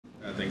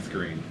Thanks,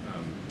 Karine.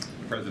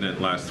 The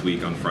President last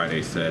week on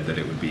Friday said that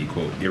it would be,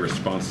 quote,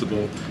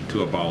 irresponsible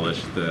to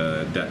abolish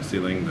the debt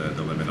ceiling,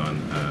 the limit on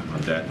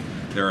debt.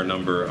 There are a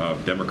number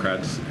of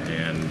Democrats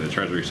and the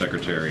Treasury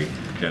Secretary,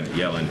 Janet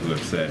Yellen, who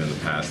have said in the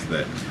past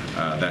that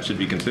that should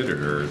be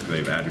considered, or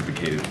they've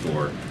advocated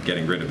for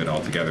getting rid of it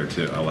altogether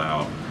to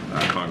allow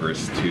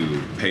Congress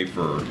to pay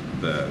for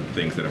the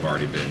things that have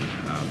already been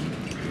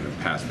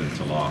passed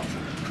into law.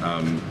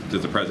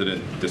 Does the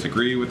President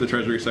disagree with the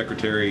Treasury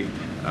Secretary,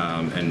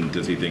 and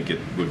does he think it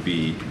would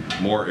be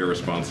more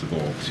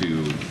irresponsible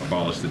to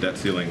abolish the debt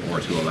ceiling or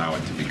to allow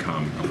it to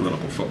become a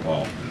political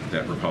football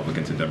that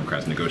Republicans and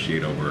Democrats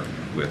negotiate over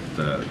with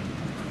the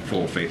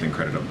full faith and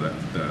credit of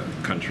the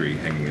country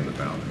hanging in the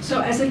balance?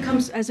 So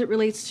as it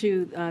relates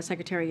to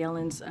Secretary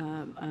Yellen's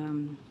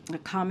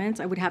comments,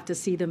 I would have to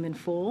see them in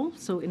full,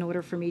 so in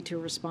order for me to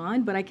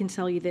respond. But I can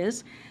tell you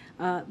this,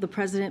 the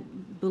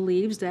President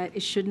believes that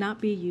it should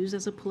not be used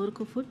as a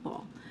political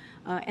football.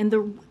 And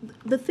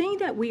the thing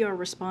that we are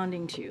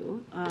responding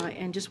to,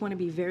 and just want to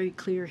be very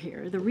clear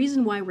here, the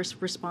reason why we're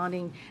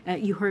responding,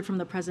 you heard from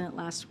the President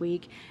last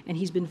week, and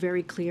he's been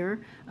very clear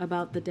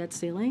about the debt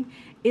ceiling,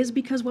 is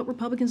because what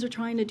Republicans are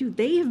trying to do.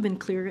 They have been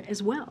clear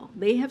as well.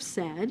 They have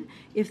said,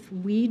 if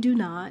we do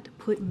not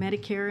put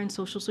Medicare and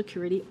Social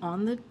Security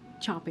on the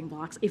chopping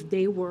blocks, if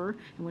they were,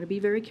 I want to be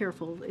very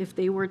careful, if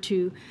they were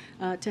to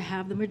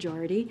have the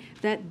majority,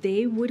 that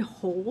they would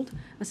hold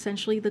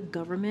essentially the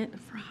government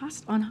for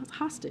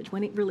hostage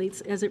when it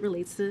relates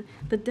to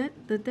the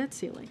debt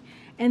ceiling.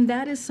 And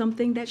that is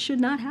something that should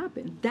not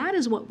happen. That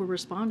is what we're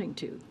responding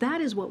to. That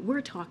is what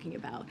we're talking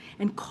about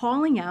and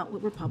calling out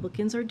what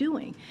Republicans are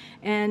doing.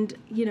 And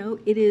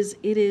it is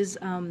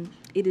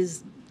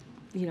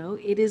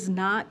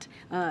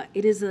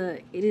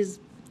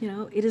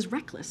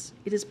reckless.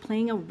 It is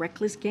playing a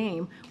reckless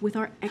game with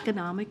our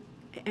economy.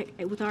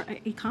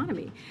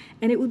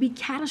 And it would be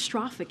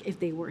catastrophic if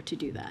they were to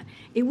do that.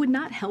 It would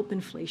not help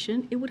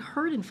inflation. It would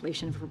hurt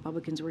inflation if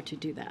Republicans were to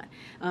do that.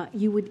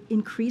 You would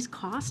increase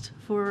cost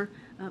for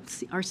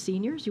our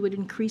seniors. You would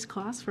increase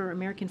costs for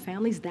American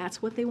families.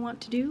 That's what they want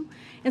to do.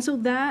 And so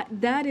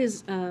that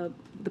is,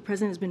 the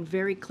President has been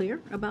very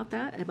clear about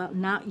that, about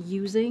not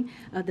using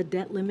the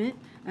debt limit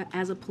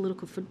as a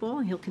political football,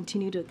 and he'll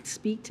continue to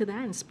speak to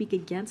that and speak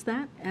against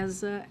that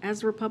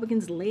as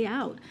Republicans lay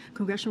out,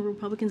 congressional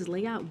Republicans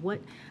lay out what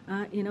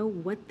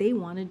they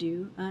want to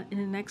do in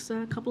the next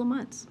couple of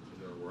months. Is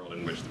there a world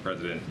in which the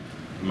President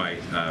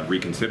might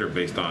reconsider,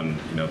 based on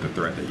the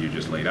threat that you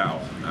just laid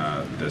out,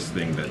 this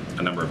thing that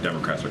a number of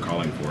Democrats are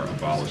calling for,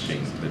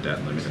 abolishing the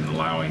debt limit and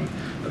allowing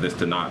this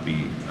to not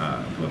be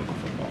political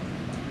football?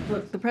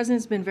 Look, the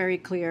President's been very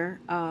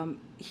clear.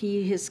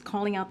 He is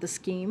calling out the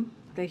scheme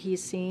that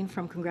he's seen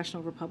from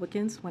congressional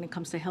Republicans when it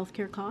comes to health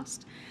care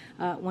costs,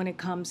 when it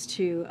comes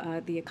to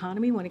the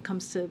economy, when it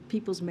comes to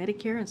people's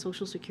Medicare and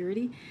Social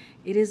Security.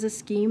 It is a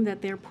scheme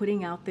that they're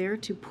putting out there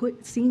to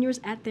put seniors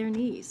at their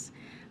knees.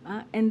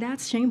 And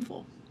that's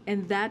shameful.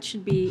 And that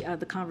should be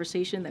the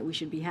conversation that we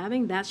should be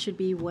having. That should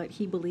be what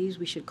he believes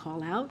we should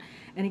call out.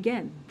 And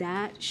again,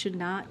 that should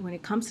not, when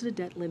it comes to the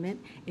debt limit,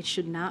 it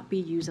should not be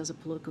used as a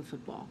political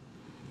football.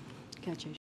 Catch